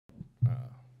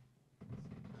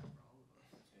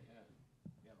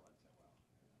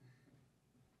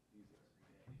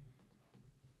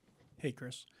Hey,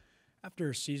 Chris. After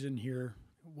a season here,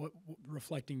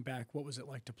 reflecting back, what was it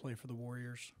like to play for the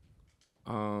Warriors?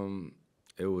 Um,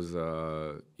 it was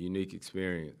a unique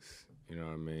experience. You know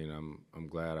what I mean? I'm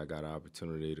glad I got an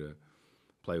opportunity to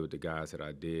play with the guys that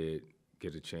I did,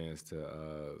 get a chance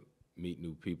to meet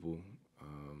new people,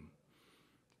 um,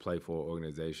 play for an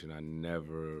organization I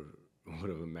never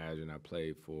would have imagined I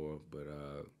played for. But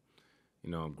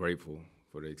I'm grateful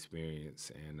for the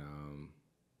experience, and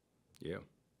yeah.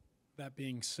 That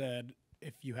being said,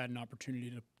 if you had an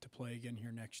opportunity to play again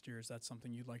here next year, is that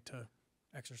something you'd like to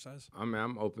exercise? I mean,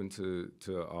 I'm open to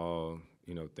all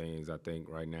things. I think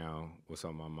right now, what's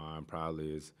on my mind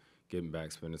probably is getting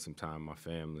back, spending some time with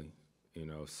my family.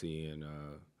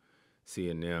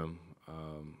 Seeing them.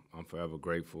 I'm forever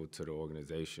grateful to the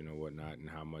organization or whatnot, and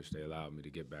how much they allowed me to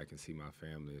get back and see my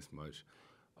family as much.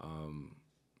 Um,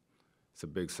 it's a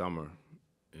big summer.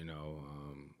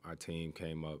 Our team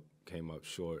came up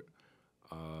short,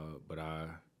 but I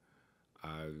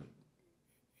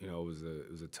it was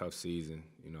a tough season.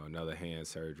 Another hand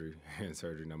surgery, hand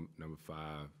surgery number 5.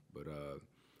 But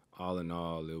all in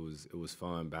all, it was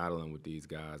fun battling with these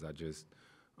guys. I just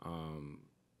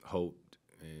hoped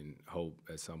and hope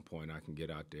at some point I can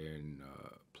get out there and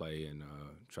play and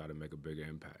try to make a bigger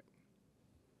impact.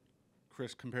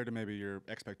 Chris, compared to maybe your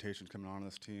expectations coming on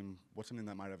this team, what's something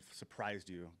that might have surprised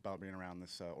you about being around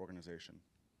this organization?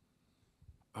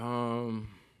 Um,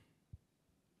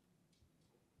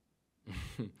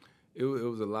 it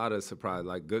was a lot of surprise,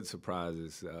 like good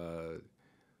surprises.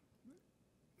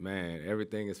 Man,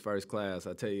 everything is first class.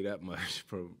 I tell you that much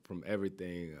from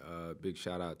everything. Big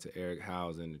shout out to Eric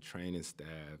Howes and the training staff,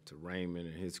 to Raymond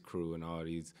and his crew, and all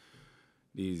these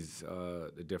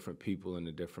the different people and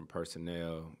the different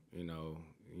personnel.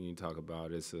 You talk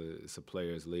about it's a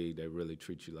players' league. They really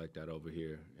treat you like that over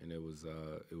here, and it was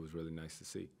really nice to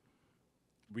see.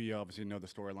 We obviously know the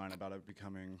storyline about it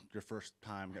becoming your first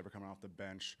time ever coming off the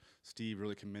bench. Steve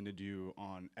really commended you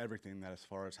on everything, that as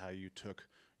far as how you took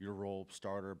your role,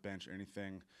 starter, bench,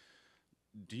 anything.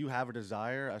 Do you have a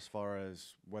desire, as far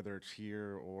as whether it's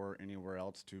here or anywhere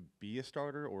else, to be a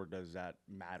starter, or does that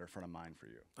matter front of mind for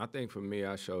you? I think for me,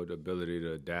 I showed the ability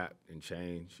to adapt and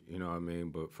change, you know what I mean?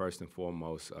 But first and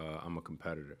foremost, I'm a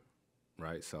competitor,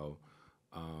 right? So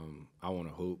I want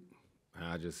to hoop, and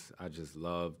I just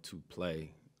love to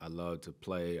play. I love to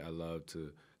play. I love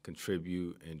to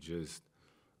contribute, and just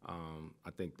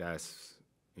I think that's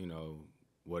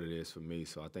what it is for me.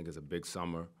 So I think it's a big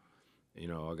summer.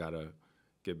 I gotta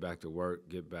get back to work,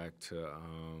 get back to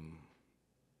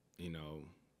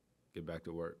get back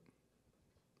to work.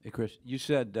 Hey, Chris, you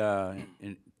said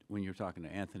when you were talking to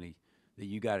Anthony that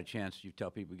you got a chance, you tell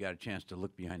people you got a chance to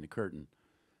look behind the curtain.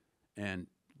 And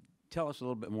tell us a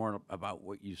little bit more about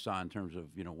what you saw in terms of,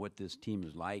 what this team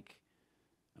is like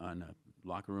on a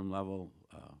locker room level,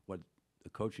 what the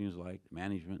coaching is like,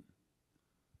 management.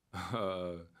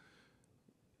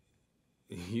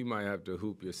 You might have to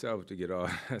hoop yourself to get all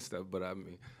that stuff. But I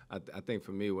mean, I think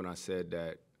for me, when I said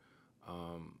that,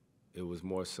 it was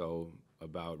more so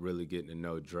about really getting to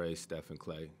know Dre, Steph, and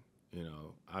Clay.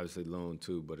 Obviously Loon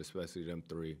too, but especially them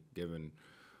three, given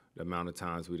the amount of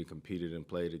times we competed and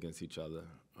played against each other,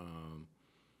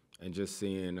 and just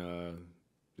seeing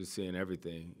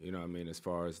everything. As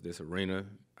far as this arena,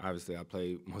 obviously I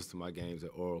played most of my games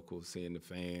at Oracle, seeing the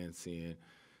fans,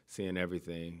 seeing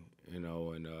everything, and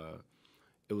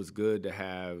it was good to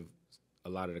have a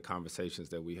lot of the conversations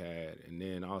that we had, and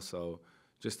then also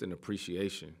just an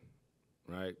appreciation,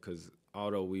 right? Because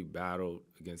although we battled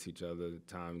against each other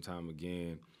time and time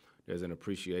again, there's an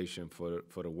appreciation for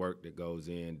the work that goes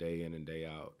in and day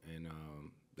out, and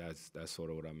that's sort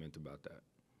of what I meant about that.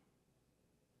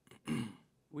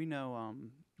 We know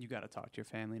you got to talk to your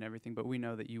family and everything, but we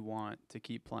know that you want to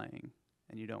keep playing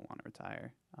and you don't want to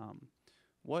retire.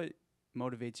 What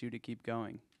motivates you to keep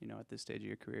going, at this stage of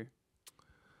your career?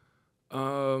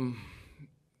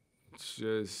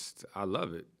 Just I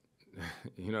love it.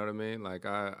 You know what I mean? Like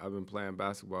I've been playing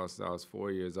basketball since I was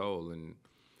 4 years old, and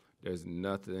there's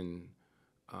nothing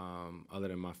other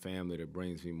than my family that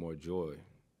brings me more joy,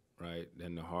 right?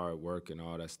 Than the hard work and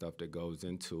all that stuff that goes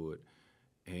into it.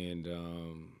 And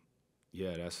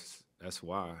yeah, that's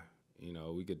why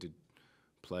we get to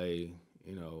play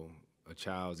a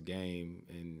child's game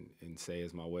and say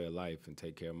it's my way of life and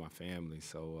take care of my family.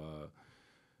 So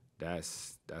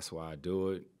that's why I do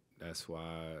it. That's why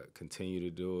I continue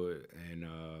to do it. And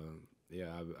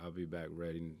yeah, I'll be back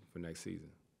ready for next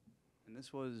season. And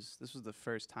this was the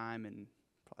first time in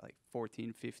probably like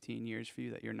 14, 15 years for you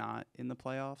that you're not in the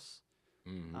playoffs.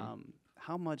 Mm-hmm.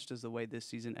 How much does the way this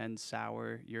season ends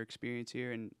sour your experience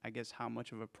here, and I guess how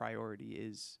much of a priority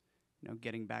is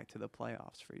getting back to the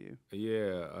playoffs for you?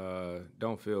 Yeah,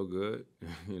 don't feel good,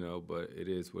 but it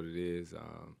is what it is.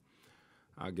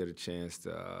 I'll get a chance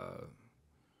to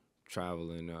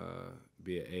travel and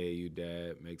be an AAU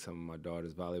dad, make some of my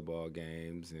daughter's volleyball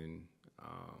games, and a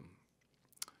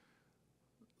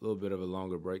little bit of a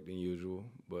longer break than usual,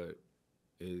 but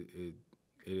it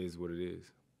is what it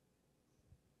is.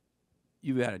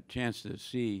 You've had a chance to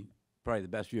see probably the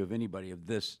best view of anybody of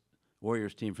this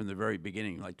Warriors team from the very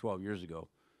beginning, like 12 years ago,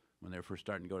 when they were first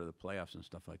starting to go to the playoffs and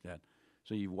stuff like that.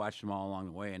 So you've watched them all along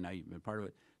the way, and now you've been part of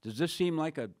it. Does this seem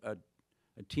like a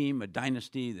team, a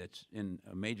dynasty that's in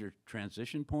a major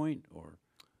transition point, or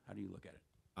how do you look at it?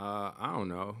 I don't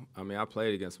know. I mean, I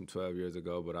played against them 12 years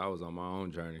ago, but I was on my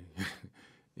own journey.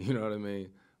 You know what I mean?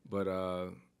 But,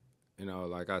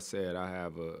 like I said, I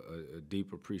have a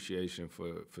deep appreciation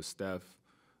for Steph,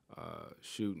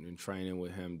 shooting and training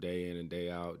with him day in and day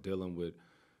out, dealing with,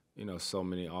 so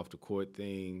many off-the-court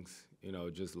things,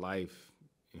 just life,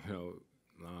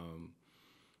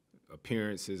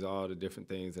 appearances, all the different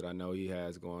things that I know he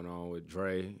has going on with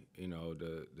Dre,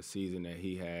 the season that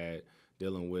he had,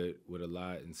 dealing with a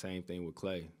lot, and same thing with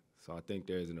Clay. So I think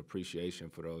there's an appreciation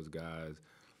for those guys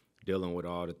dealing with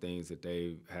all the things that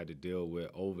they've had to deal with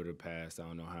over the past, I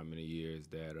don't know how many years,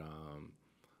 that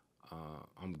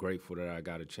I'm grateful that I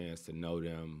got a chance to know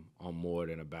them on more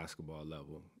than a basketball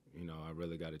level. I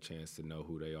really got a chance to know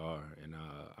who they are, and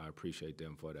I appreciate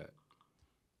them for that.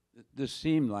 This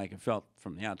seemed like, it felt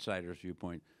from the outsider's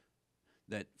viewpoint,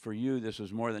 that for you this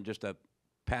was more than just a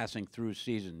passing through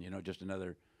season, just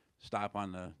another stop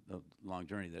on the long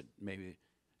journey, that maybe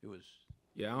it was.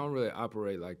 Yeah, I don't really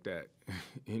operate like that.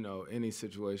 Any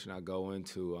situation I go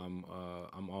into, I'm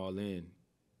all in.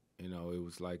 It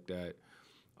was like that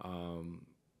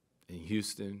in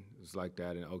Houston. It was like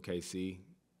that in OKC.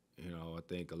 I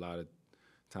think a lot of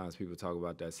times people talk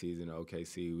about that season in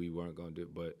OKC, we weren't going to do,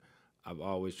 but I've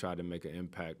always tried to make an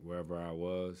impact wherever I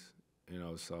was.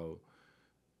 So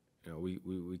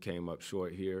we came up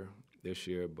short here this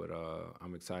year, but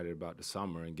I'm excited about the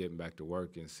summer and getting back to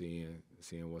work and seeing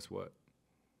what's what.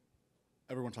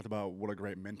 Everyone talked about what a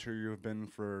great mentor you have been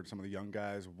for some of the young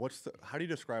guys. How do you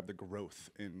describe the growth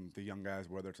in the young guys,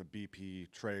 whether it's a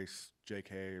BP, Trace,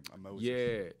 JK, Moses?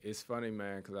 Yeah, it's funny,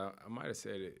 man, because I might have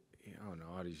said it, I don't know,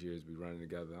 all these years we running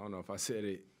together. I don't know if I said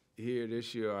it here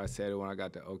this year or I said it when I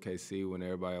got to OKC, when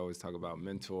everybody always talk about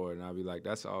mentor, and I'd be like,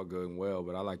 that's all good and well,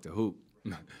 but I like to hoop,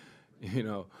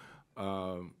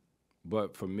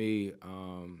 But for me,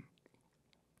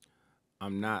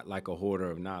 I'm not like a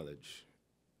hoarder of knowledge.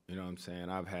 You know what I'm saying?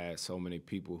 I've had so many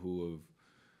people who have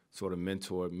sort of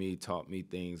mentored me, taught me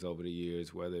things over the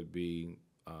years, whether it be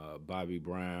Bobby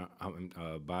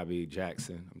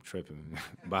Jackson, I'm tripping,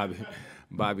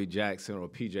 Bobby Jackson or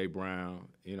PJ Brown,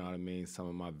 you know what I mean? Some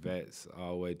of my vets, all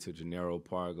the way to Gennaro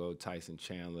Pargo, Tyson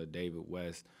Chandler, David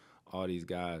West, all these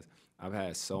guys. I've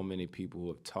had so many people who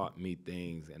have taught me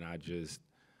things, and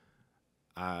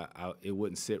it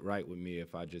wouldn't sit right with me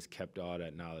if I just kept all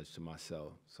that knowledge to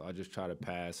myself. So I just try to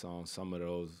pass on some of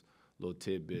those little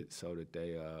tidbits so that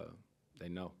they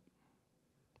know.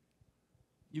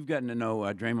 You've gotten to know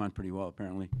Draymond pretty well,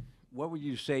 apparently. What would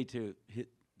you say to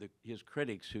his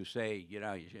critics who say,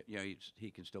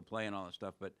 he can still play and all that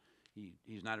stuff, but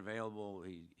he's not available.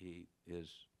 He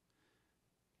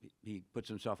puts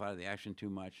himself out of the action too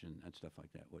much and stuff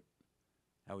like that.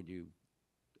 How would you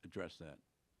address that?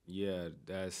 Yeah,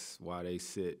 that's why they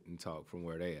sit and talk from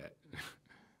where they at.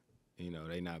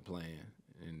 They not playing,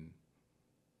 and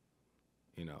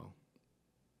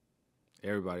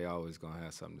everybody always gonna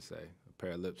have something to say. A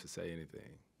pair of lips to say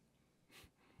anything.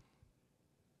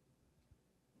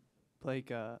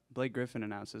 Blake Griffin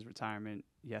announced his retirement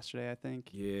yesterday, I think.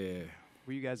 Yeah.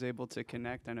 Were you guys able to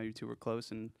connect? I know you two were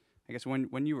close, and I guess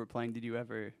when you were playing, did you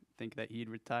ever think that he'd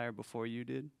retire before you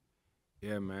did?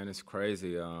 Yeah, man, it's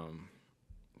crazy.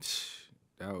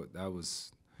 That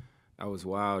was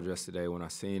wild yesterday when I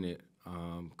seen it,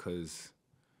 'cause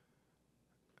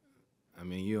I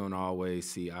mean, you don't always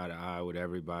see eye to eye with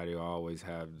everybody or always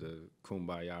have the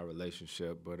kumbaya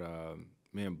relationship, but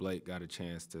me and Blake got a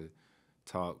chance to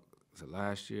talk, was it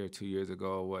last year, 2 years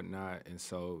ago or whatnot, and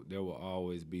so there will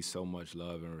always be so much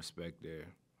love and respect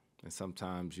there. And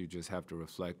sometimes you just have to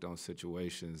reflect on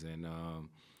situations, and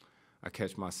I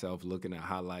catch myself looking at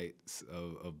highlights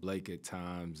of Blake at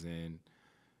times, and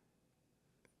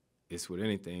it's with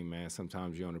anything, man.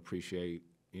 Sometimes you don't appreciate,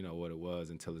 what it was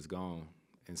until it's gone.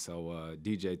 And so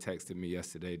DJ texted me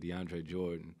yesterday, DeAndre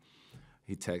Jordan.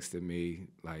 He texted me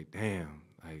like, damn,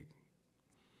 like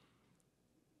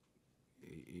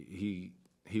he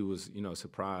was,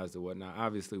 surprised or whatnot.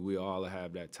 Obviously, we all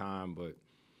have that time, but,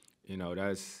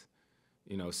 that's,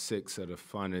 6 of the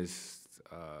funnest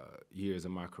years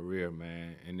of my career,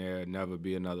 man. And there'll never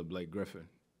be another Blake Griffin.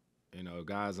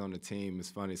 Guys on the team, it's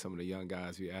funny, some of the young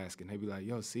guys you ask, and they be like,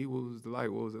 yo, see, what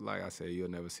was it like? I say, you'll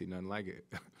never see nothing like it.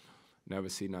 Never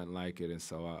see nothing like it. And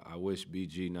so I wish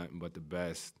BG nothing but the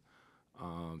best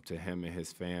to him and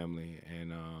his family.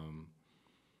 And,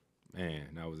 man,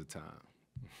 that was a time.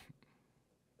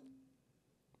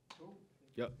 Cool.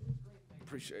 Yep.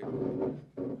 Appreciate it.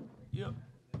 Yep.